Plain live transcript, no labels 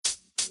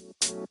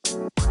We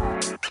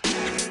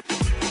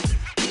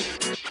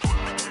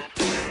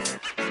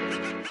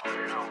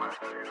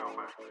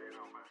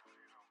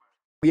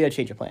had a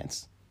change of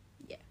plans.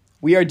 Yeah.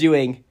 We are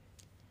doing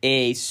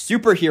a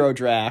superhero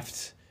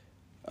draft.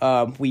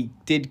 We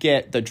did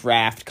get the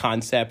draft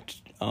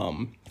concept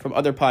from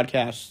other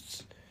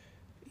podcasts,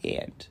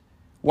 and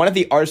one of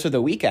the artists of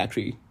the week,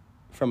 actually,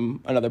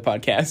 from another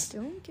podcast.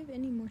 Don't give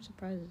any more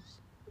surprises.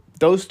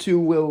 Those two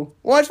will...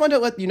 Well, I just wanted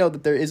to let you know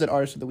that there is an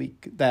artist of the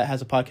week that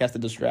has a podcast that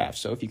does drafts,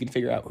 so if you can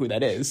figure out who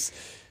that is,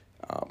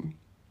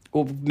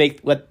 we'll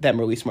let them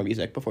release more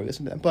music before we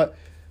listen to them. But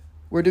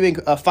we're doing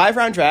a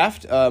 5-round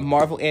draft.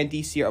 Marvel and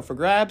DC are up for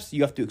grabs.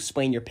 You have to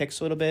explain your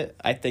picks a little bit.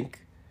 I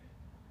think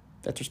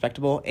that's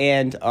respectable.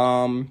 And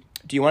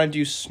do you want to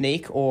do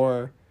Snake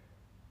or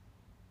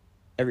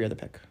every other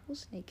pick? We'll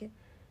snake it.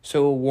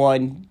 So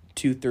 1,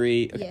 2,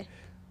 3. Okay. Yeah.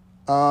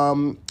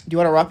 Do you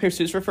want to rock, paper,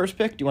 scissors for first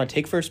pick? Do you want to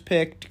take first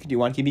pick? Do you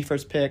want to give me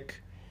first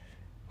pick?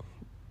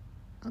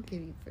 I'll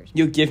give you first.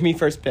 You'll give me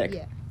first pick?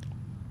 Yeah.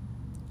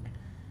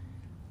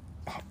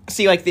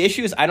 See, like, the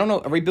issue is, I don't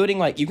know, are we building,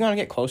 like, you gotta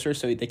get closer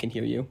so they can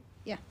hear you?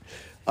 Yeah.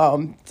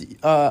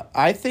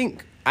 I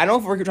think, I don't know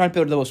if we're trying to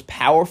build the most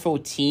powerful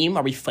team.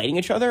 Are we fighting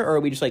each other, or are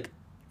we just, like,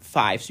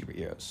 5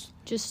 superheroes?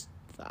 Just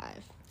 5.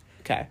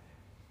 Okay.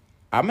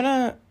 I'm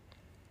gonna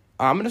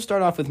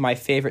start off with my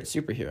favorite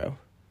superhero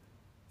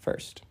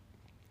first.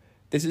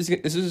 This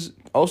is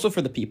also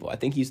for the people. I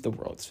think he's the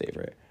world's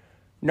favorite.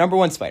 Number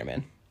 1,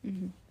 Spider-Man.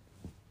 Mm-hmm.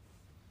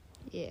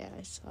 Yeah,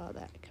 I saw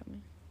that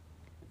coming.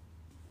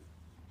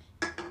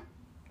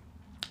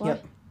 What?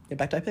 Yep. You have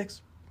back-to-back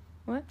picks?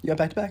 What? You got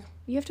back-to-back?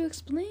 You have to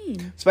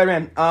explain.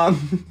 Spider-Man.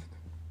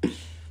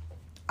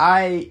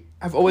 I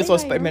have always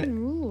loved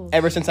Spider-Man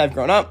ever since I've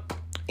grown up,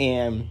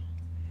 and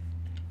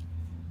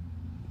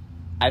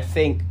I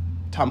think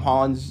Tom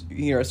Holland's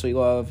universally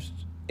loved.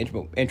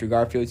 Andrew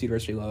Garfield's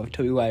universally loved.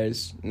 Tobey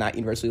Maguire's not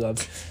universally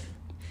loved.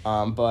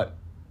 But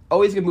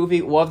always a good movie.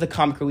 Love the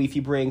comic relief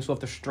he brings. Love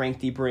the strength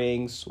he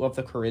brings. Love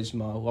the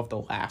charisma. Love the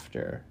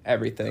laughter.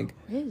 Everything.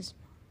 Charisma.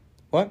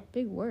 What?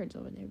 Big words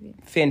over there, dude.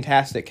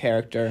 Fantastic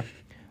character.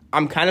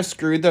 I'm kind of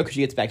screwed, though, because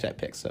she gets back-to-back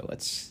picks. So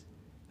let's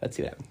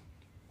see what happens.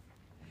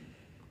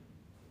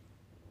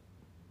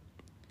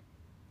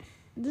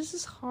 This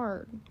is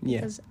hard. Yeah.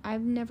 Because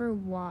I've never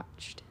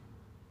watched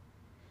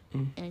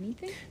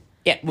anything.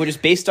 Yeah, well,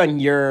 just based on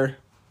your...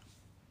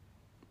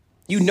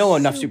 You know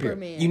enough Superman.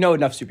 superheroes. You know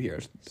enough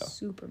superheroes, though.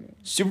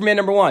 Superman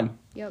number 1.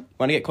 Yep.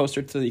 Want to get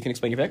closer so that you can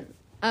explain your pick?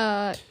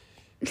 Uh,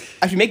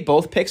 Actually, make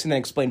both picks and then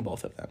explain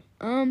both of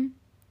them.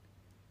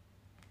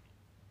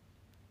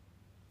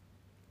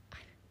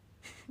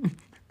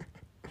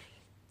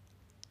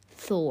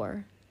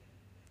 Thor.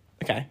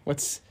 Okay,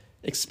 let's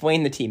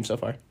explain the team so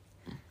far.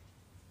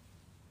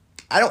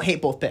 I don't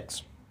hate both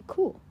picks.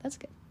 Cool. That's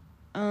good.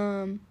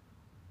 Are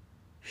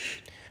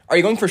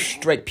you going for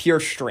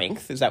pure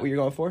strength? Is that what you're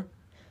going for?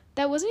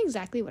 That wasn't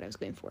exactly what I was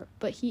going for,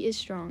 but he is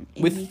strong.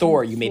 And With he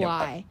Thor, can you made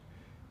fly.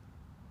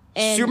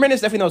 it. Superman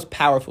is definitely the most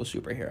powerful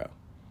superhero.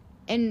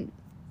 And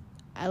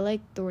I like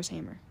Thor's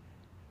hammer.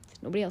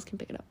 Nobody else can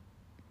pick it up.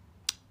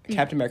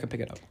 Captain America pick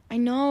it up. I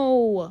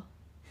know.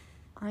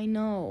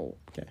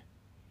 Okay.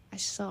 I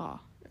saw.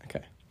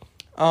 Okay.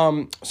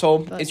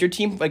 Is your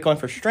team like going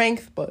for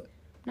strength? But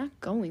I'm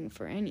not going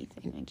for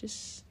anything. I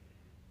just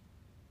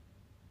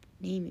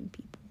naming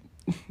people.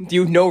 do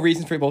you have no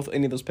reason for both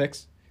any of those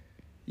picks?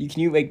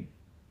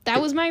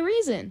 That was my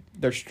reason.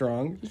 They're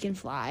strong. He can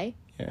fly.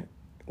 Yeah.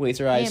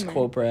 Laser eyes, Hammer.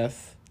 cold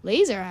breath.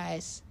 Laser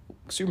eyes.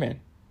 Superman.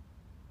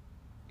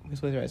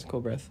 His laser eyes,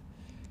 cold breath.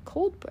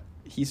 Cold breath.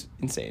 He's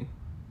insane.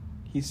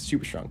 He's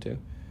super strong too.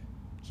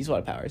 He's a lot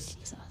of powers.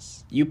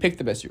 Jesus. You picked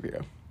the best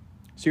superhero.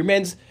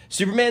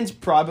 Superman's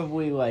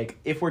probably, like,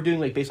 if we're doing,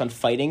 like, based on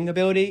fighting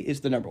ability, is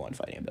the number 1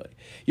 fighting ability.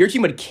 Your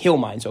team would kill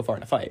mine so far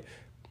in a fight.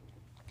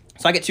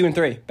 So I get 2 and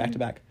 3 back to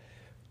back.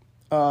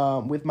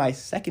 With my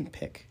second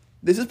pick,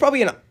 this is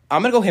probably I'm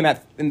gonna go him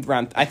in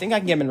round. I think I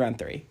can get him in round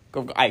 3.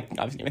 I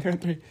obviously get him in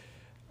round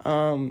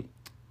 3.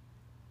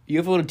 You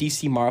have a little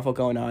DC Marvel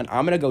going on.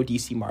 I'm gonna go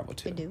DC Marvel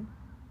too. I do.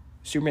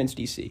 Superman's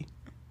DC.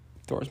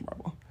 Thor's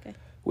Marvel. Okay.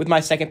 With my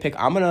second pick,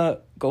 I'm gonna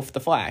go for the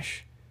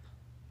Flash.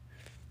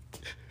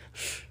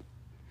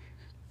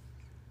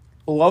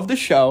 Love the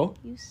show.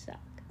 You suck.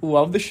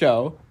 Love the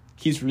show.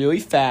 He's really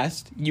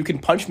fast. You can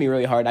punch me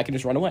really hard. I can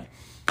just run away.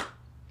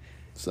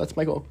 So that's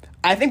my goal.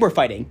 I think we're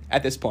fighting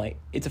at this point.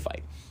 It's a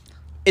fight.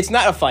 It's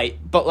not a fight,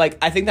 but, like,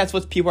 I think that's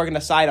what people are going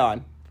to side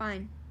on.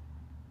 Fine.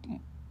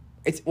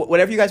 It's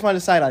whatever you guys want to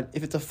decide on.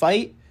 If it's a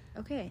fight,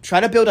 Okay. try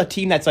to build a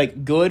team that's,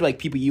 like, good, like,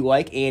 people you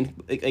like, and,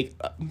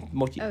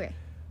 multi. Okay.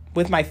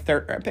 With my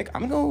third round pick,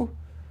 I'm going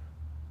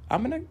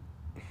to...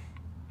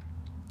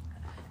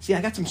 See,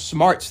 I got some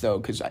smarts, though,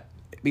 because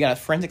we got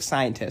forensic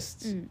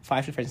scientists,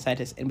 5 forensic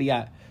scientists, and we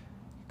got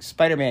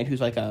Spider-Man, who's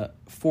like a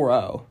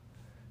 4-0.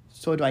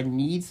 So do I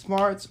need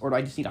smarts, or do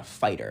I just need a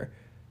fighter?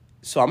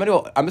 So I'm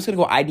just gonna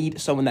go. I need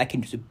someone that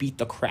can just beat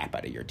the crap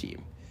out of your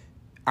team.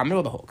 I'm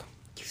gonna go the Hulk.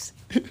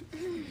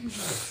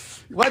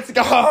 Let's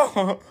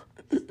go.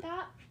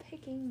 Stop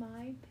picking making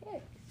my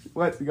pick.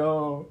 Let's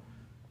go.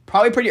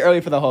 Probably pretty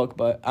early for the Hulk,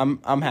 but I'm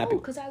happy.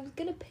 because I was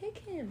gonna pick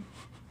him.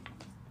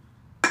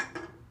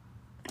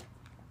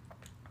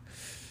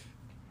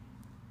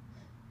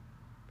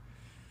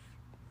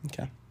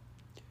 Okay.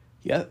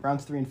 Yeah,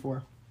 rounds 3 and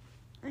 4.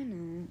 I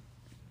know.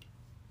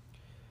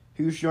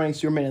 Who's joining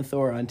Superman and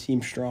Thor on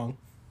Team Strong?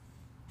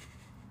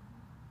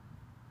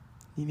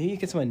 Maybe you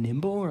get someone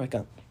nimble or like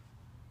a...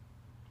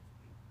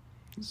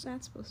 What's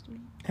that supposed to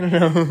mean? I don't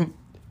know.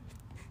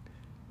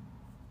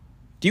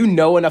 Do you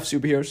know enough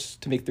superheroes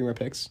to make 3 more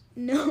picks?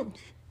 No.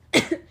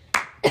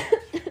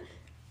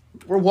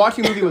 We're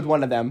watching a movie with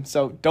one of them,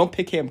 so don't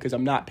pick him because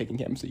I'm not picking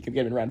him, so you can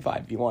get him in round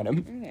 5 if you want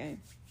him. Okay.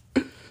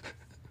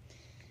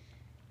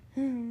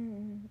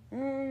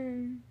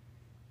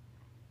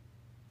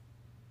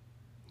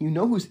 You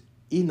know who's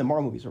in the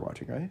Marvel movies we're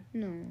watching, right?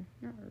 No,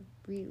 not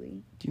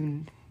really. Do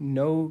you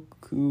know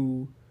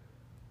who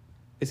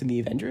is in the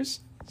Avengers?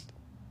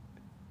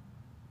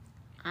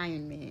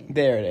 Iron Man.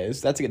 There it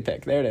is. That's a good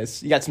pick. There it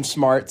is. You got some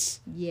smarts.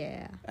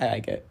 Yeah. I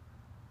like it.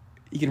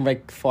 He can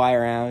like fly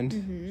around.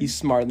 Mhm. He's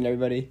smarter than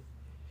everybody.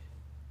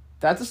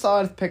 That's a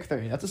solid pick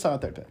 3. That's a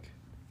solid 3rd pick.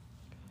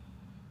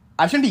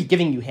 I shouldn't be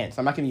giving you hints.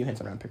 I'm not giving you hints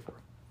on round pick 4.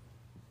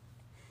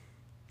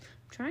 I'm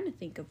trying to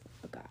think of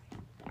a guy.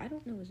 I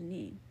don't know his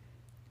name.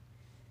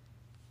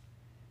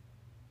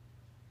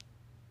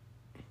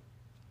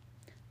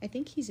 I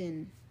think he's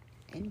in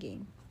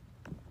Endgame.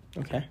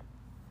 Okay.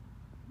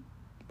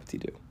 What's he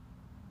do?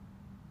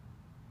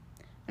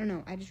 I don't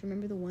know. I just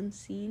remember the one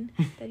scene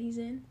that he's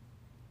in.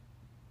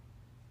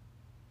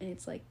 And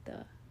it's like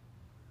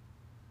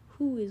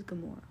who is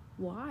Gamora?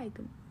 Why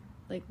Gamora?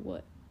 Like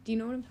what? Do you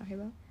know what I'm talking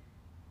about?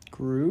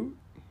 Groot?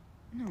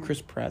 No.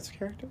 Chris Pratt's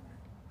character?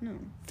 No.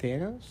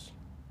 Thanos?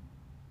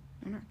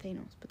 No, not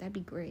Thanos, but that'd be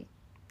great.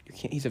 You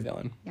can't. He's a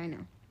villain. Yeah, I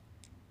know.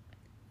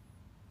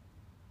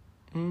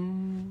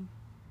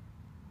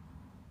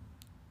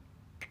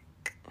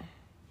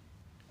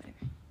 Whatever.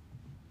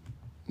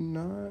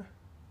 No.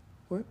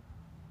 What?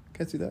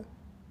 Can I see that?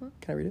 What?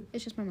 Can I read it?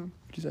 It's just my mom.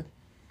 What'd you say?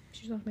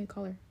 She just wants me to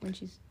call her when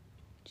she's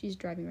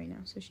driving right now,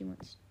 so she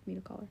wants me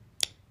to call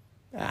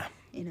her. Ah.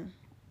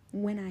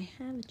 When I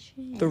have a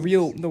chance. The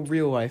real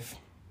life.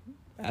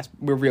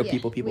 We're real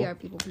people. We are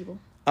people.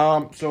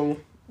 So.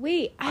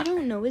 Wait, I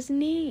don't know his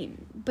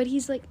name, but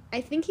he's like,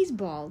 I think he's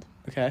bald.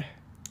 Okay.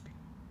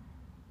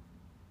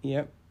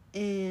 Yep.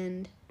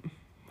 And.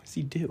 What does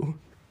he do?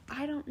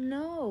 I don't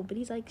know, but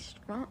he's like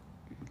strong.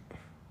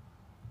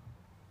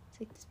 It's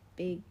like this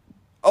big.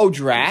 Oh,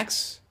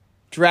 Drax?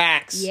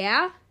 Drax.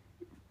 Yeah?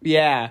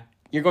 Yeah.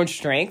 You're going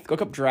strength?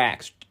 Look up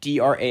Drax.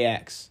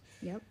 Drax.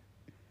 Yep.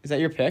 Is that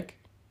your pick?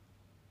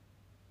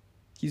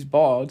 He's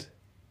bald.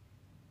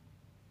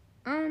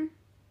 I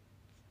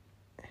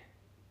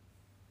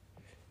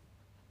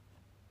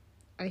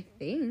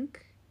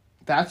think.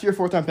 That's your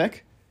 4th round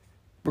pick?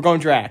 We're going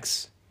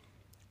Drax.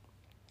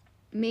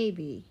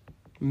 Maybe.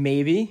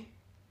 Maybe.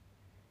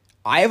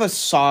 I have a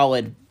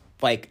solid,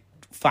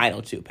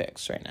 final 2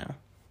 picks right now.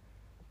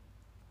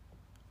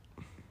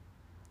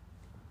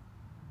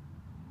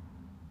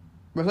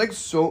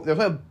 There's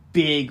a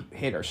big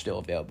hitter still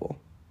available.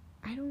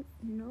 I don't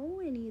know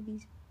any of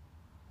these.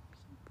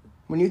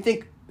 When you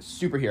think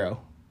superhero,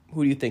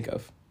 who do you think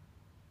of?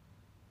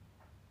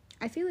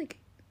 I feel like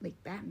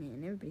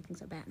Batman. Everybody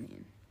thinks of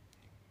Batman.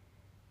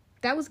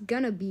 That was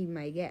gonna be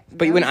my guess.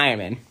 But you went Iron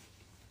Man.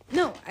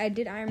 No, I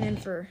did Iron Man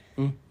for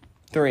 3.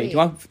 Wait, Do you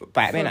want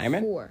Batman, for Iron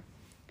Man? 4.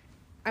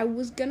 I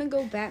was gonna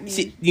go Batman,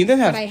 See, you don't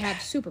have. but I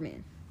have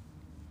Superman.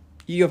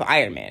 You have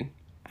Iron Man.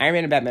 Iron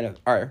Man and Batman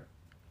are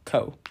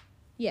co.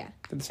 Yeah.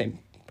 They're the same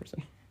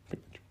person.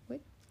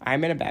 What?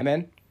 Iron Man and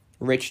Batman,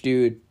 rich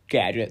dude,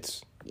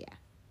 gadgets. Yeah.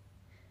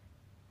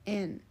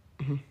 And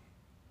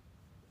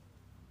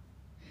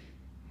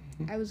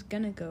I was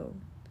gonna go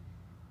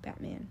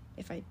Batman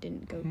if I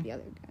didn't go the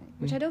other guy,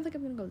 which I don't think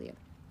I'm gonna go the other.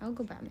 I'll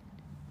go Batman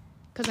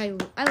because I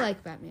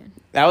like Batman.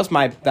 That was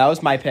my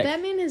pick.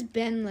 Batman has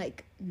been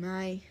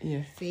my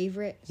Yeah.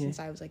 favorite since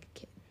I was a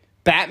kid.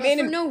 Batman But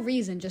for and no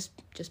reason, just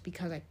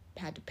because I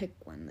had to pick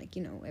one.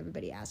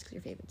 Everybody asks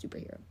your favorite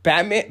superhero.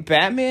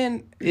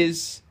 Batman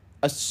is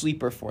a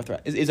sleeper 4th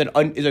round.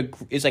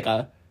 Is like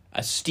a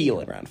steal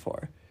in round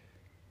 4.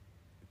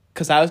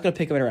 Because I was gonna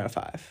pick him in round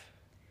 5.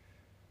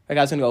 I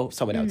was gonna go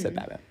someone else at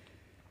Batman.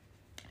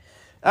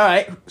 All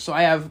right, so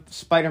I have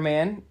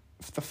Spider-Man,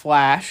 The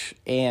Flash,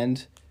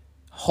 and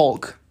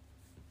Hulk.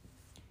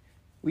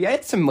 We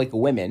had some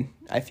women,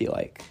 I feel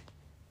like,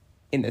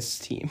 in this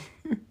team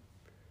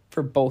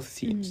for both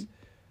teams.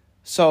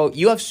 So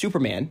you have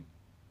Superman,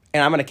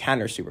 and I'm gonna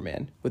counter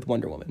Superman with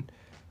Wonder Woman.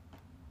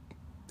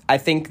 I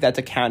think that's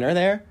a counter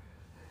there,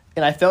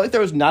 and I felt like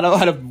there was not a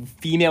lot of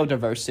female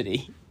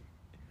diversity.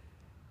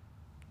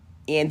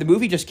 And the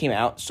movie just came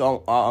out,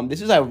 so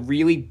this is a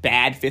really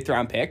bad 5th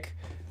round pick.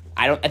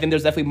 I think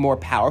there's definitely more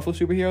powerful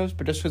superheroes,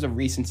 but just because of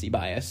recency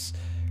bias.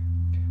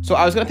 So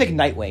I was gonna pick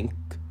Nightwing,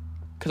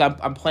 because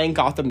I'm playing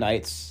Gotham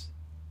Knights.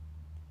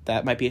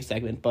 That might be a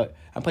segment, but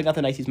I'm playing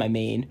Gotham Knights. He's my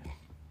main,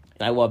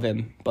 and I love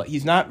him, but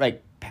he's not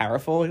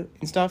powerful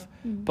and stuff.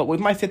 But with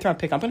my 5th round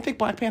pick, I'm going to pick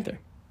Black Panther.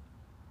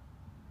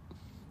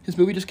 His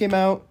movie just came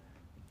out.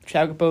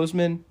 Chadwick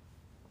Boseman.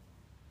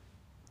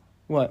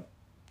 What?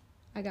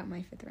 I got my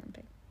 5th round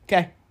pick.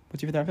 Okay.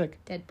 What's your 5th round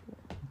pick?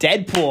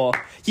 Deadpool.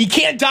 He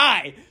can't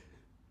die.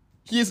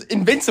 He is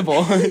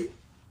invincible.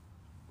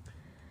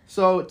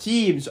 So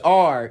teams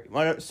are.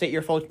 Want to state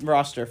your full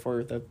roster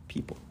for the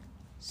people?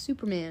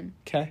 Superman.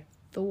 Okay.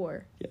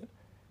 Thor. Yeah.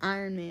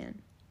 Iron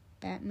Man.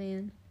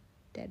 Batman.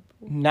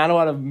 Deadpool. Not a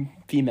lot of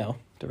female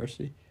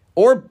diversity.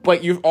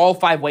 But you've all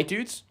 5 white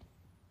dudes?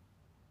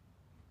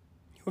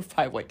 You have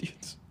 5 white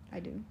dudes.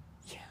 I do.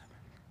 Yeah.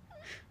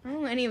 I don't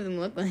know what any of them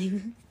look like.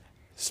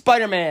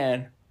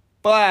 Spider-Man.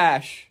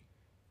 Flash.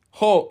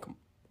 Hulk.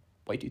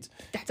 White dudes.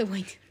 That's a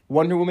white dude.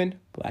 Wonder Woman.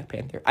 Black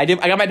Panther. I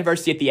got my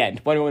diversity at the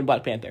end. Wonder Woman,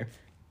 Black Panther.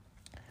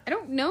 I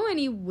don't know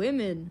any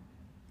women.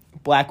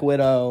 Black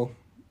Widow.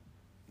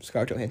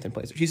 Scarlett Johansson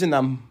plays her. She's in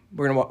them.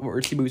 We're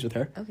gonna see movies with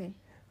her. Okay.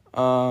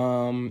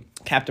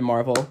 Captain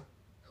Marvel.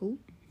 Who?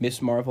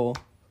 Miss Marvel.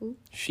 Who?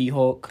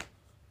 She-Hulk.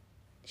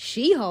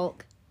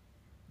 She-Hulk?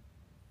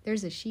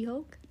 There's a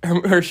She-Hulk?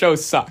 Her show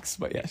sucks,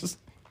 but yes.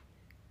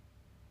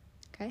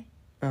 Okay.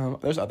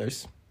 There's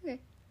others. Okay.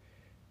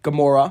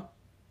 Gamora.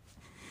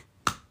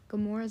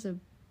 Gamora's a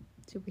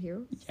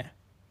superhero? Yeah.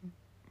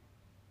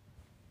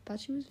 Thought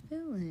she was a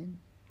villain.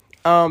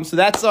 So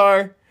that's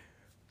our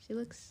She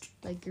looks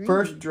like green.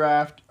 first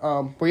draft.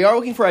 We are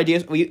looking for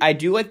ideas. I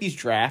do like these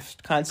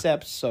draft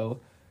concepts,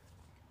 so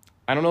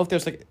I don't know if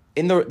there's like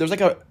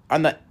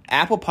on the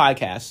Apple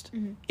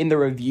Podcast in the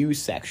review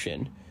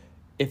section,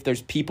 if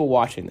there's people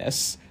watching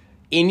this,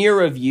 in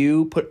your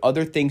review put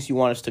other things you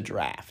want us to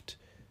draft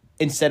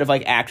instead of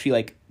like actually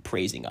like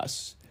praising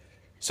us.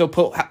 So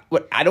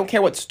I don't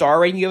care what star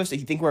rating you give us.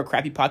 If you think we're a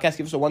crappy podcast,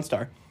 give us a 1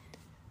 star.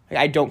 Like,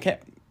 I don't care.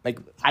 Like,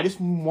 I just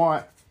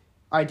want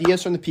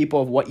ideas from the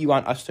people of what you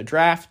want us to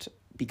draft,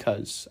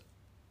 because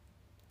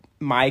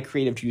my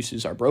creative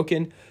juices are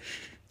broken.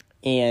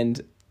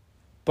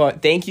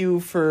 But thank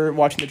you for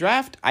watching the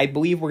draft. I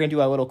believe we're going to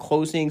do a little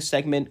closing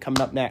segment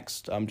coming up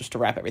next, just to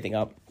wrap everything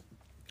up.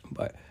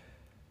 But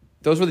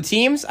those were the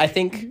teams. I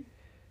think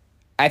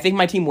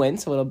my team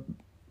wins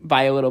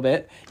by a little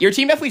bit. Your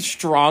team definitely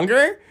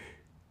stronger.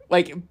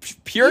 Like,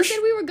 pure... You said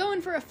we were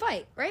going for a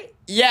fight, right?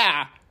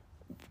 Yeah.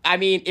 I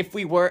mean,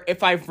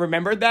 if I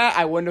remembered that,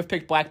 I wouldn't have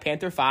picked Black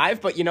Panther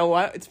 5, but you know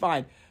what? It's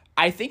fine.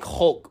 I think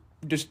Hulk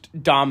just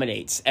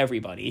dominates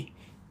everybody.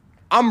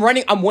 I'm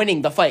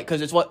winning the fight, because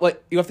it's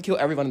what you have to kill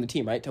everyone on the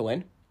team, right, to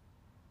win?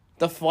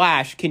 The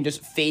Flash can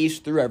just phase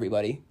through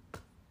everybody.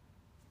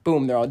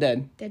 Boom, they're all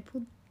dead.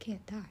 Deadpool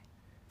can't die.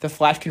 The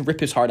Flash can rip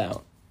his heart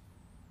out.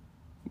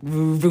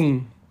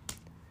 Boom.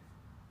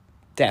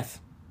 Death.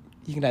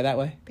 You can die that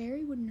way.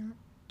 Barry would not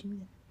do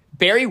that.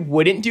 Barry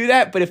wouldn't do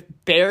that, but if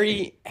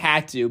Barry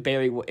had to,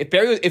 if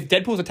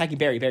Deadpool was attacking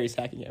Barry, Barry's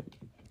attacking him.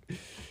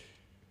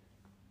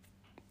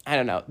 I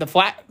don't know. The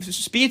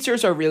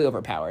speedsters are really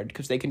overpowered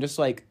because they can just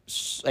like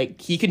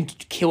he can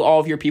kill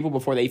all of your people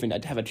before they even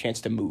have a chance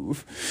to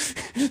move.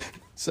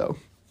 So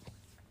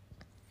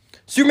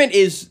Superman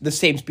is the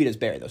same speed as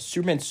Barry though.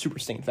 Superman's super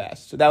stinking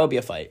fast, so that would be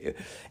a fight.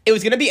 It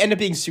was gonna end up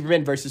being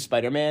Superman versus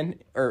Spider-Man,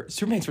 or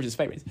Superman versus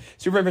Spider-Man.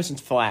 Superman versus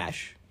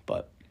Flash,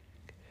 but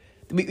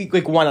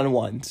like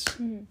one-on-ones.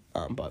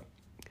 But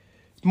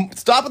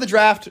stop with the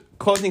draft,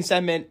 closing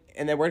segment,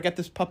 and then we're gonna get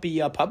this puppy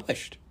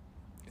published.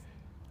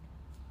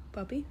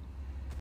 Puppy?